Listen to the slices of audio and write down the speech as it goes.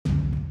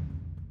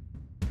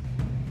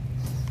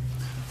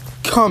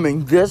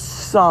coming this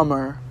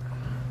summer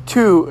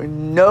to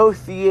no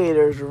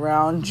theaters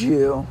around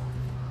you.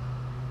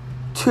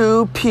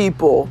 2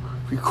 people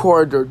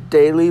record their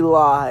daily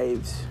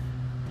lives,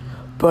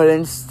 but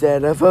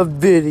instead of a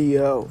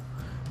video,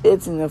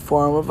 it's in the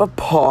form of a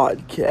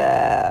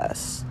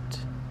podcast.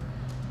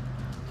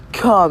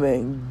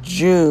 Coming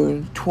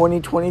June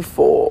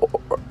 2024.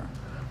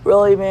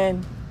 Really,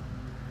 man?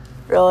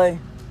 Really?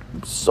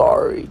 I'm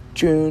sorry.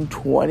 June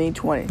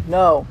 2020.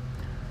 No.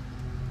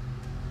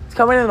 It's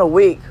coming in a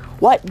week.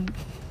 What?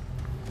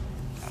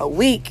 A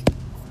week?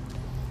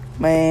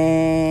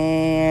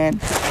 Man.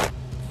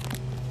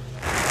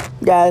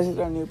 Guys, it's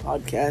our new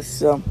podcast,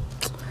 so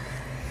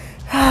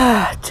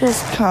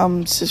just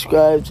come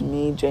subscribe to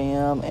me,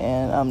 JM,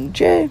 and I'm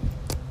Jay.